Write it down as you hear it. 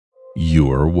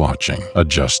You're watching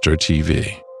Adjuster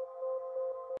TV.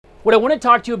 What I want to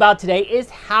talk to you about today is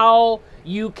how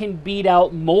you can beat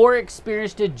out more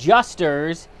experienced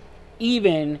adjusters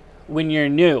even when you're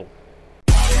new.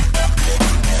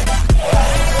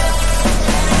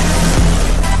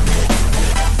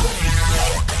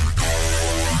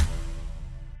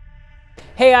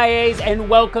 Hey IAs, and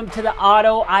welcome to the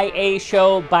Auto IA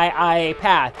Show by IA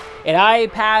Path. At IA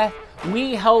Path,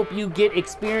 we help you get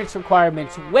experience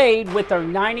requirements waived with our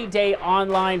 90-day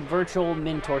online virtual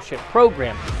mentorship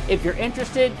program. If you're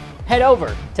interested, head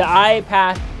over to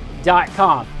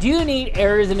iapath.com. Do you need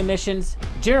errors and omissions,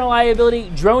 general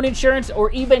liability, drone insurance,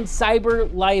 or even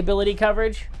cyber liability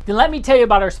coverage? Then let me tell you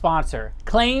about our sponsor,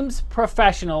 Claims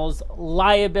Professionals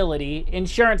Liability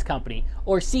Insurance Company,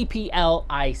 or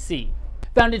CPLIC.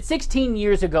 Founded 16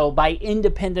 years ago by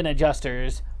independent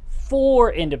adjusters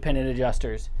for independent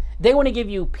adjusters. They want to give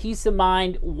you peace of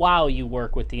mind while you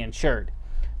work with the insured.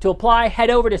 To apply, head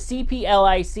over to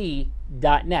cplic.net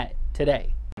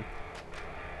today.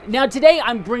 Now today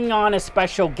I'm bringing on a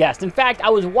special guest. In fact,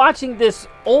 I was watching this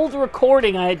old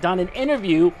recording I had done an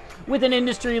interview with an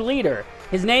industry leader.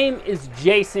 His name is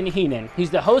Jason Heenan. He's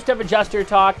the host of Adjuster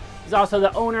Talk. He's also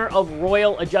the owner of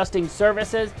Royal Adjusting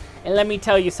Services. And let me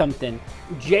tell you something,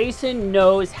 Jason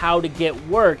knows how to get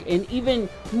work, and even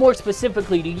more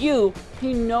specifically to you,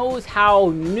 he knows how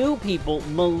new people,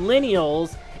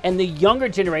 millennials, and the younger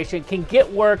generation can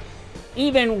get work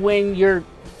even when you're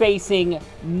facing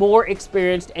more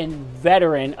experienced and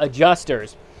veteran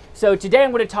adjusters. So today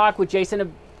I'm going to talk with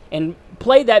Jason and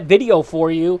play that video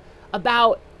for you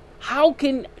about how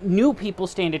can new people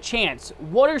stand a chance?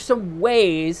 What are some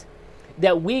ways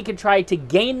that we can try to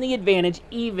gain the advantage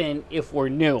even if we're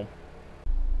new?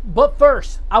 But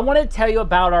first, I want to tell you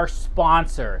about our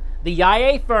sponsor, the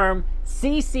IA firm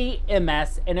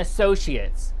CCMS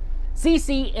Associates.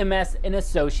 CCMS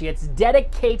Associates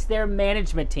dedicates their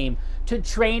management team to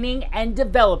training and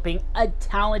developing a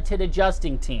talented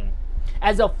adjusting team.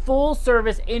 As a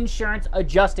full-service insurance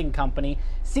adjusting company,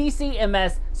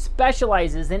 CCMS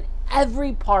specializes in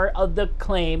every part of the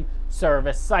claim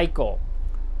service cycle.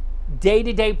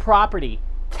 Day-to-day property,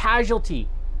 casualty,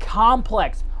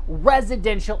 complex,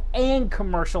 residential, and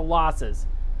commercial losses,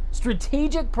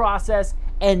 strategic process,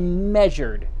 and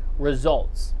measured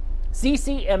results.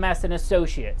 CCMS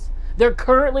Associates. They're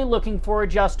currently looking for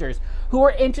adjusters who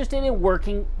are interested in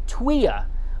working TWIA,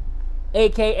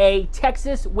 aka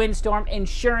Texas Windstorm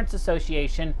Insurance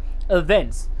Association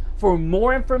events. For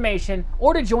more information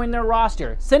or to join their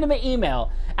roster, send them an email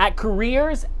at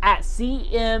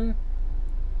careers@cm.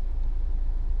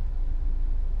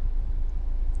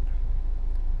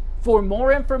 For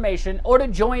more information or to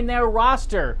join their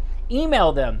roster,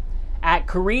 email them at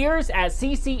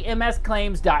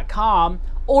careers@ccmsclaims.com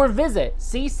or visit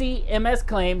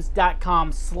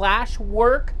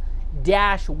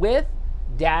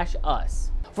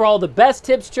ccmsclaims.com/work-with-us. For all the best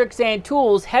tips, tricks, and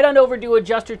tools, head on over to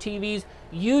Adjuster TV's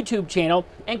YouTube channel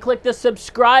and click the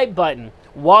subscribe button.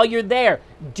 While you're there,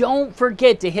 don't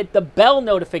forget to hit the bell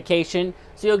notification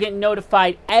so you'll get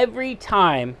notified every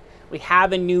time we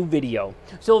have a new video.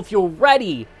 So if you're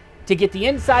ready to get the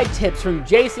inside tips from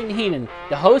Jason Heenan,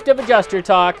 the host of Adjuster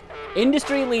Talk,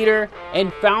 industry leader,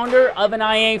 and founder of an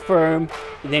IA firm,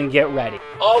 then get ready.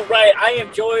 All right, I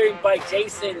am joined by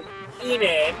Jason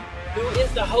Heenan, who is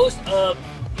the host of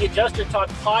the Adjuster Talk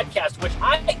podcast, which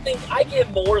I think I get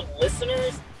more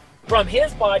listeners from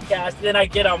his podcast than I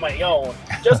get on my own,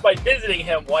 just by visiting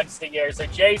him once a year. So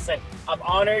Jason, I'm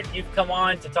honored you've come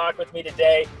on to talk with me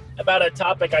today about a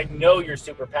topic I know you're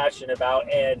super passionate about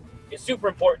and is super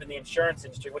important in the insurance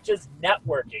industry, which is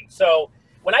networking. So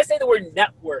when I say the word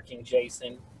networking,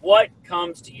 Jason, what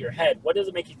comes to your head? What does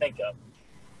it make you think of?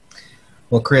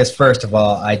 Well, Chris, first of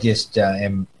all, I just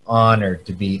am honored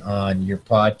to be on your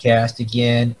podcast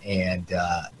again, and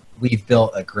we've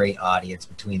built a great audience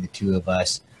between the two of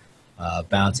us,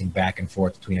 bouncing back and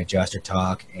forth between Adjuster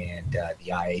Talk and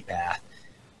the IA Path.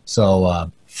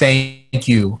 So thank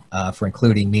you for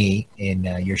including me in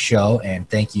your show, and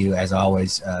thank you, as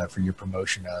always, for your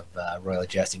promotion of Royal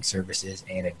Adjusting Services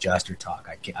and Adjuster Talk.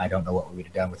 I don't know what we would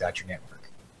have done without your network.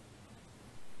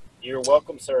 You're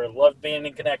welcome, sir. Love being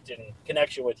in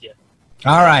connection with you.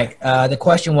 All right. The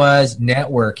question was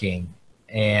networking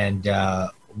and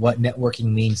what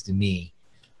networking means to me.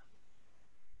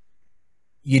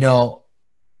 You know,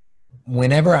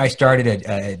 whenever I started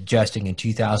adjusting in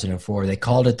 2004, they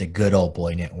called it the good old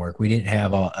boy network. We didn't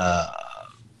have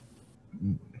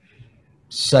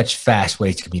such fast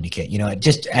ways to communicate. You know,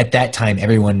 just at that time,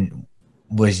 everyone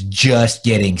was just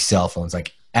getting cell phones.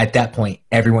 Like at that point,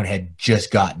 everyone had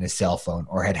just gotten a cell phone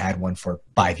or had had one for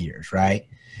 5 years, right?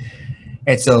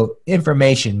 And so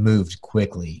information moved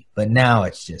quickly, but now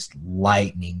it's just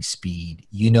lightning speed.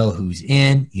 You know who's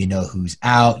in, you know who's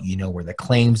out, you know where the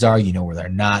claims are, you know where they're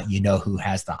not, you know who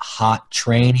has the hot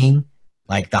training,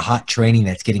 like the hot training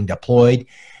that's getting deployed,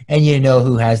 and you know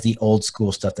who has the old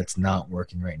school stuff that's not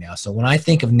working right now. So when I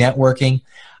think of networking,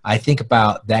 I think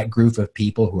about that group of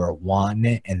people who are wanting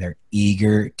it and they're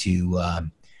eager to,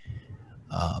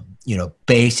 you know,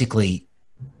 basically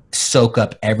soak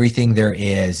up everything there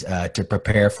is to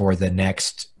prepare for the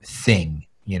next thing,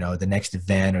 you know, the next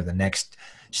event or the next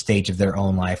stage of their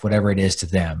own life, whatever it is to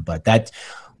them. But that,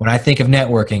 when I think of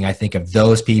networking, I think of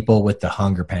those people with the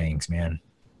hunger pangs, man.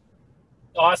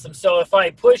 Awesome. So if I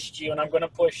pushed you, and I'm going to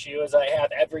push you as I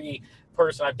have every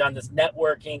person I've done this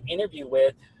networking interview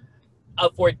with,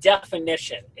 for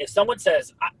definition, if someone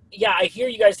says, yeah, I hear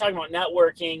you guys talking about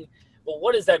networking, well,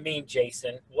 what does that mean,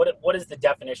 Jason? What is the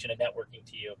definition of networking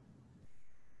to you?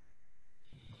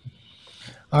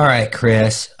 All right,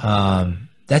 Chris.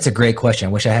 That's a great question.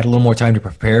 I wish I had a little more time to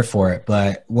prepare for it.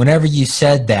 But whenever you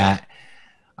said that,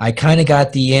 I kind of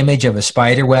got the image of a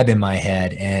spider web in my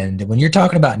head. And when you're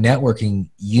talking about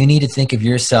networking, you need to think of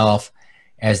yourself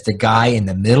as the guy in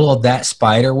the middle of that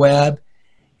spider web.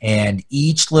 And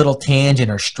each little tangent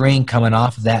or string coming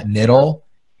off of that middle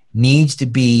needs to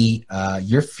be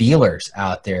your feelers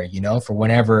out there, you know, for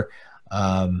whenever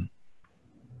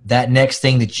that next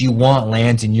thing that you want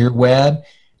lands in your web,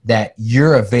 that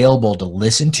you're available to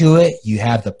listen to it. You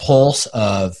have the pulse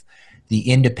of the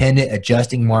independent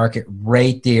adjusting market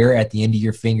right there at the end of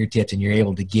your fingertips, and you're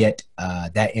able to get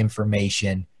that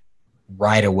information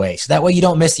right away. So that way you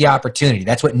don't miss the opportunity.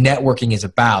 That's what networking is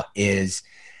about, is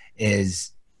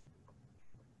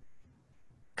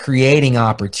creating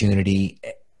opportunity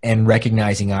and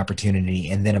recognizing opportunity.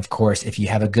 And then, of course, if you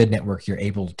have a good network, you're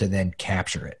able to then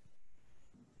capture it.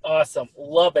 Awesome.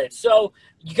 Love it. So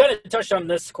you kind of touched on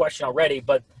this question already,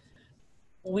 but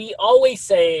we always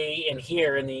say and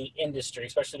hear in the industry,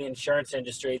 especially the insurance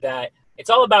industry, that it's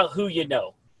all about who you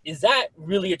know. Is that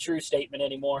really a true statement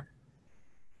anymore?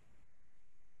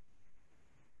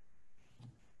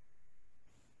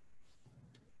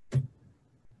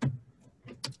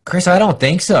 Chris, I don't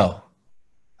think so.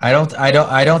 I don't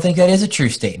think that is a true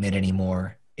statement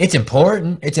anymore. It's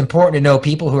important. It's important to know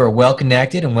people who are well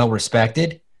connected and well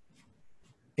respected.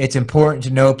 It's important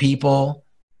to know people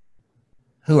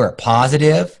who are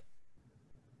positive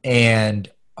and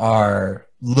are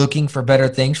looking for better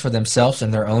things for themselves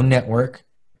and their own network.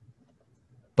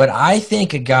 But I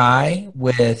think a guy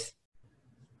with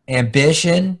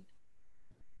ambition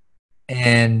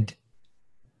and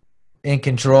in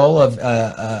control of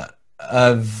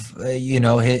you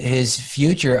know, his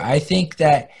future, I think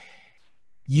that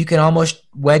you can almost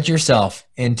wedge yourself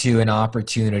into an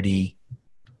opportunity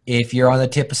if you're on the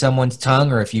tip of someone's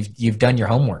tongue or if you've done your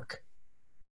homework.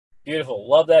 Beautiful.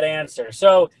 Love that answer.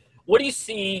 So what do you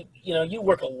see? You know, you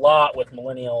work a lot with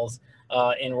millennials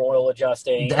in Royal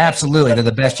Adjusting. Absolutely. They're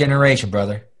the best generation,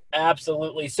 brother.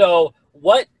 Absolutely. So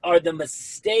what are the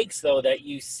mistakes, though, that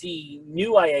you see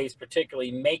new IAs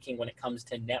particularly making when it comes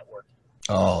to networking?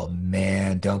 Oh,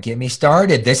 man, don't get me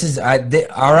started. This is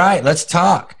all right, let's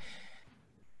talk.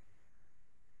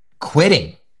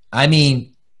 Quitting. I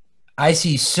mean, I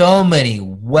see so many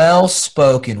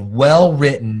well-spoken,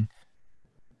 well-written,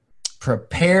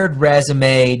 prepared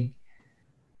resume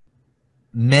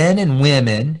men and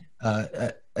women,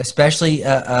 especially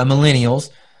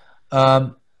millennials,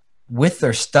 with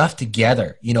their stuff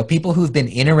together. You know, people who've been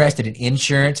interested in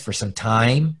insurance for some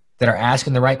time, that are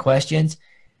asking the right questions,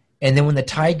 and then when the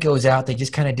tide goes out, they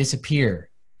just kind of disappear.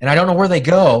 And I don't know where they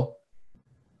go,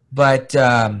 but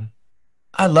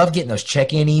I love getting those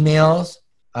check-in emails.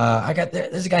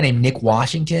 There's a guy named Nick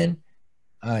Washington.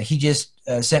 He just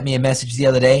sent me a message the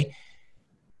other day.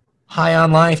 High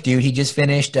on life, dude. He just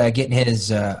finished getting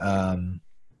his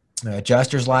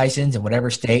adjuster's license in whatever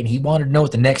state, and he wanted to know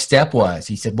what the next step was.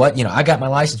 He said, "What, you know, I got my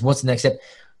license. What's the next step?"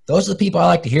 Those are the people I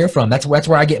like to hear from. That's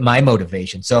where I get my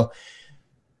motivation. So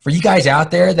for you guys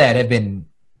out there that have been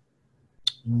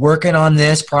working on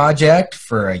this project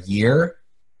for a year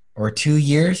or 2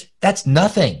 years, that's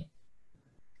nothing.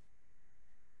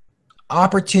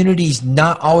 Opportunity's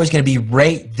not always going to be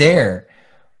right there,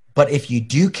 but if you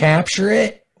do capture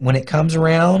it when it comes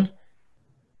around,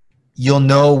 you'll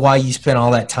know why you spent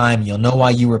all that time. You'll know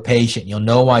why you were patient. You'll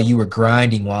know why you were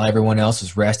grinding while everyone else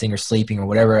is resting or sleeping or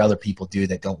whatever other people do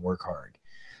that don't work hard.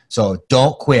 So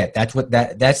don't quit.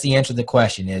 That's the answer to the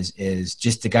question is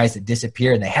just the guys that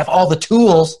disappear and they have all the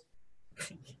tools,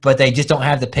 but they just don't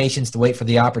have the patience to wait for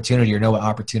the opportunity or know what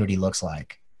opportunity looks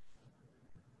like.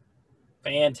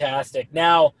 Fantastic.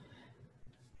 Now,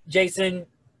 Jason,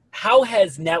 how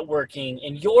has networking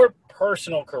in your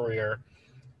personal career,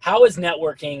 how has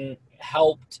networking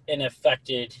helped and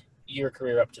affected your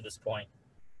career up to this point?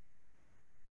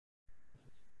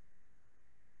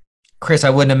 Chris, I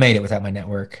wouldn't have made it without my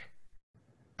network.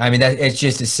 I mean, it's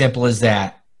just as simple as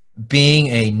that. Being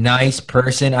a nice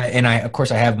person, of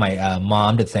course, I have my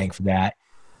mom to thank for that.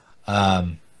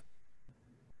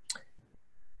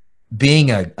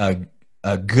 Being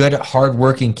a good,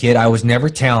 hardworking kid, I was never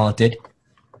talented,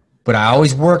 but I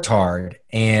always worked hard.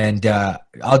 And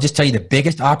I'll just tell you, the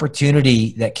biggest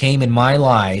opportunity that came in my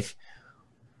life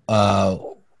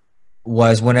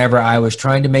was whenever I was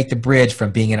trying to make the bridge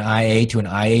from being an IA to an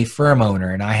IA firm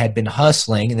owner. And I had been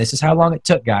hustling, and this is how long it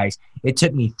took, guys. It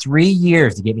took me 3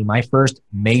 years to get me my first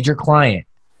major client.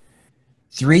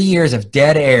 3 years of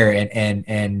dead air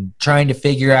and trying to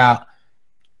figure out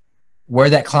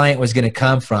where that client was going to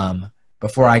come from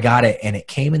before I got it. And it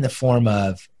came in the form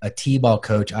of a T-ball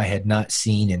coach I had not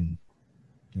seen in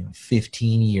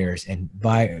 15 years. And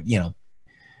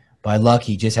by luck,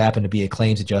 he just happened to be a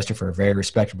claims adjuster for a very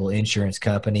respectable insurance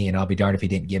company, and I'll be darned if he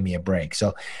didn't give me a break.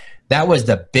 So that was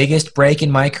the biggest break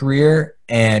in my career.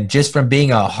 And just from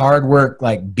being a hard work,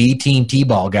 like B-team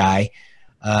T-ball guy,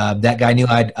 that guy knew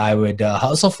I would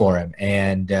hustle for him.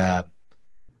 And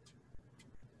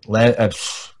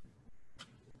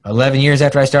 11 years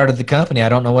after I started the company, I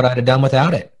don't know what I'd have done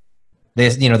without it.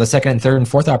 The second and third and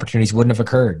fourth opportunities wouldn't have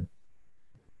occurred.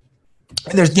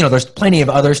 And there's plenty of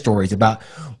other stories about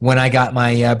when I got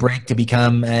my break to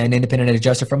become an independent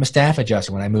adjuster from a staff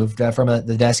adjuster, when I moved from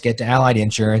the desk at Allied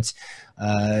Insurance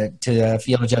to a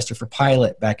field adjuster for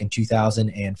Pilot back in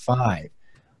 2005.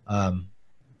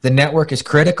 The network is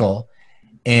critical.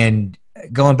 And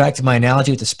going back to my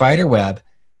analogy with the spider web,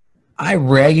 I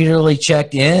regularly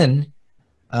checked in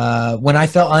when I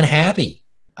felt unhappy.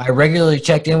 I regularly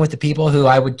checked in with the people who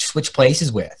I would switch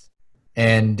places with.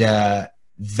 And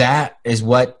that is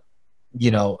what,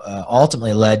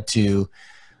 ultimately led to,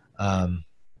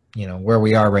 where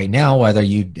we are right now. Whether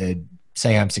you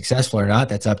say I'm successful or not,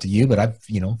 that's up to you. But I,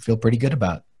 feel pretty good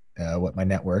about what my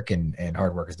network and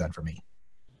hard work has done for me.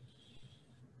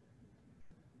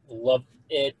 Love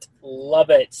it. Love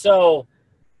it. So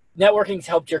networking's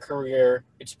helped your career.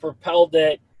 It's propelled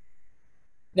it.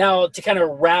 Now, to kind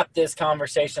of wrap this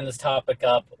conversation, this topic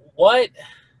up,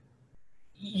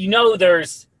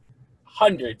 there's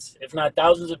hundreds, if not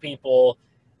thousands of people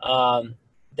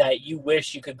that you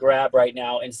wish you could grab right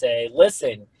now and say,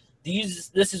 listen,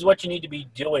 this is what you need to be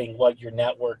doing while you're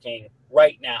networking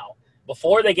right now.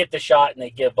 Before they get the shot and they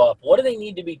give up, what do they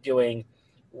need to be doing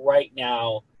right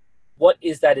now? What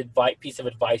is that piece of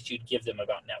advice you'd give them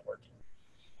about networking?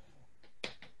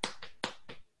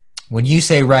 When you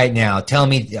say right now, tell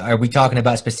me, are we talking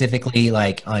about specifically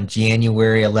like on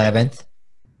January 11th?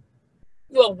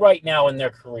 Well, right now in their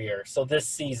career. So this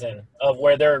season of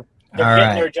where they're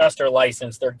getting their adjuster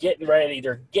license, they're getting ready,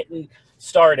 they're getting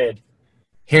started.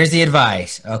 Here's the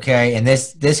advice, okay? And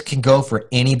this can go for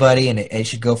anybody, and it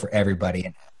should go for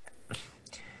everybody.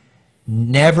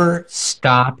 Never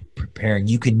stop preparing.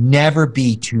 You can never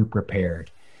be too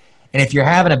prepared. And if you're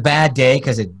having a bad day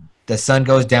because the sun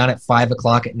goes down at 5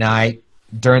 o'clock at night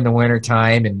during the winter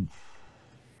time, and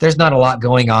there's not a lot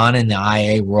going on in the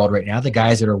IA world right now. The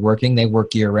guys that are working, they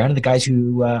work year round. And the guys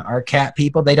who are cat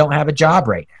people, they don't have a job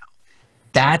right now.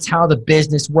 That's how the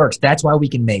business works. That's why we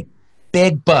can make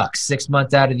big bucks 6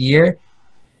 months out of the year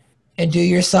and do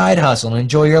your side hustle and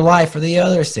enjoy your life for the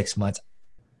other 6 months.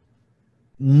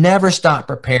 Never stop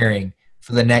preparing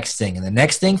for the next thing. And the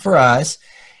next thing for us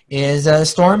is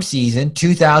storm season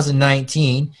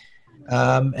 2019.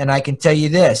 And I can tell you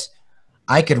this,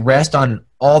 I could rest on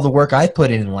all the work I've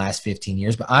put in the last 15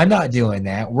 years, but I'm not doing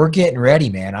that. We're getting ready,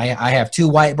 man. I have 2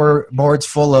 whiteboards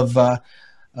full of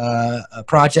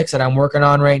projects that I'm working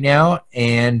on right now,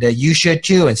 and you should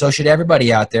too, and so should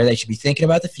everybody out there. They should be thinking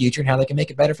about the future and how they can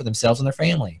make it better for themselves and their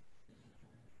family.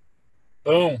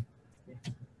 Boom.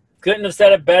 Couldn't have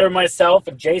said it better myself.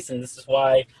 And Jason, this is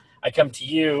why I come to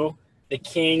you, the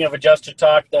king of Adjuster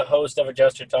Talk, the host of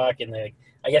Adjuster Talk, and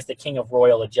I guess the king of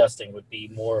royal adjusting would be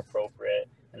more appropriate.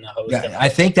 And the host. Yeah, I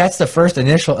think that's the first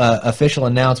initial official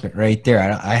announcement right there.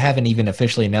 I haven't even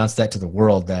officially announced that to the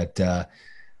world that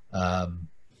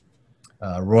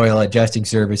Royal Adjusting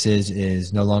Services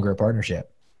is no longer a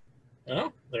partnership.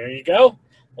 Oh, there you go.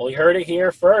 Well, you heard it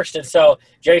here first. And so,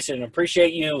 Jason,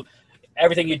 appreciate you,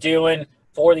 everything you're doing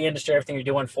for the industry, everything you're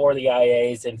doing for the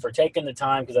IAs, and for taking the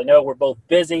time, because I know we're both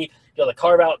busy. You'll have to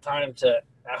carve out time to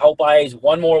help IAs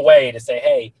one more way to say,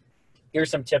 hey, here's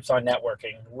some tips on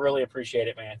networking. Really appreciate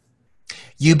it, man.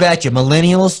 You betcha.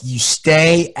 Millennials, you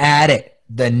stay at it.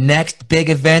 The next big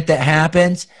event that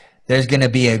happens, there's going to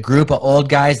be a group of old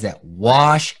guys that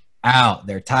wash out.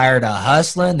 They're tired of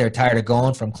hustling. They're tired of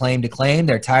going from claim to claim.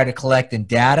 They're tired of collecting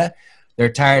data.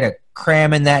 They're tired of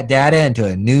cramming that data into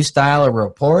a new style of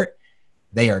report.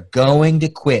 They are going to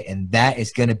quit, and that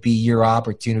is going to be your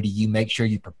opportunity. You make sure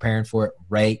you're preparing for it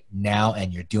right now,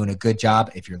 and you're doing a good job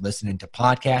if you're listening to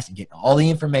podcasts and getting all the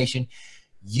information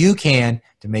you can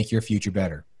to make your future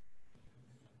better.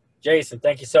 Jason,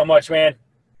 thank you so much, man.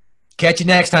 Catch you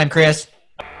next time, Chris.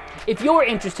 If you're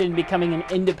interested in becoming an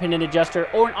independent adjuster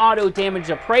or an auto damage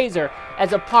appraiser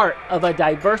as a part of a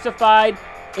diversified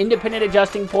independent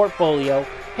adjusting portfolio,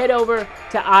 head over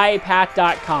to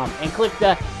ipath.com and click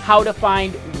the How to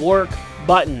Find Work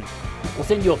button. We'll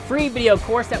send you a free video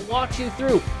course that walks you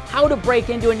through how to break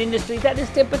into an industry that is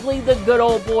typically the good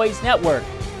old boys network.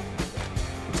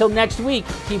 Until next week,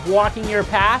 keep walking your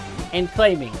path and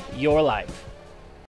claiming your life.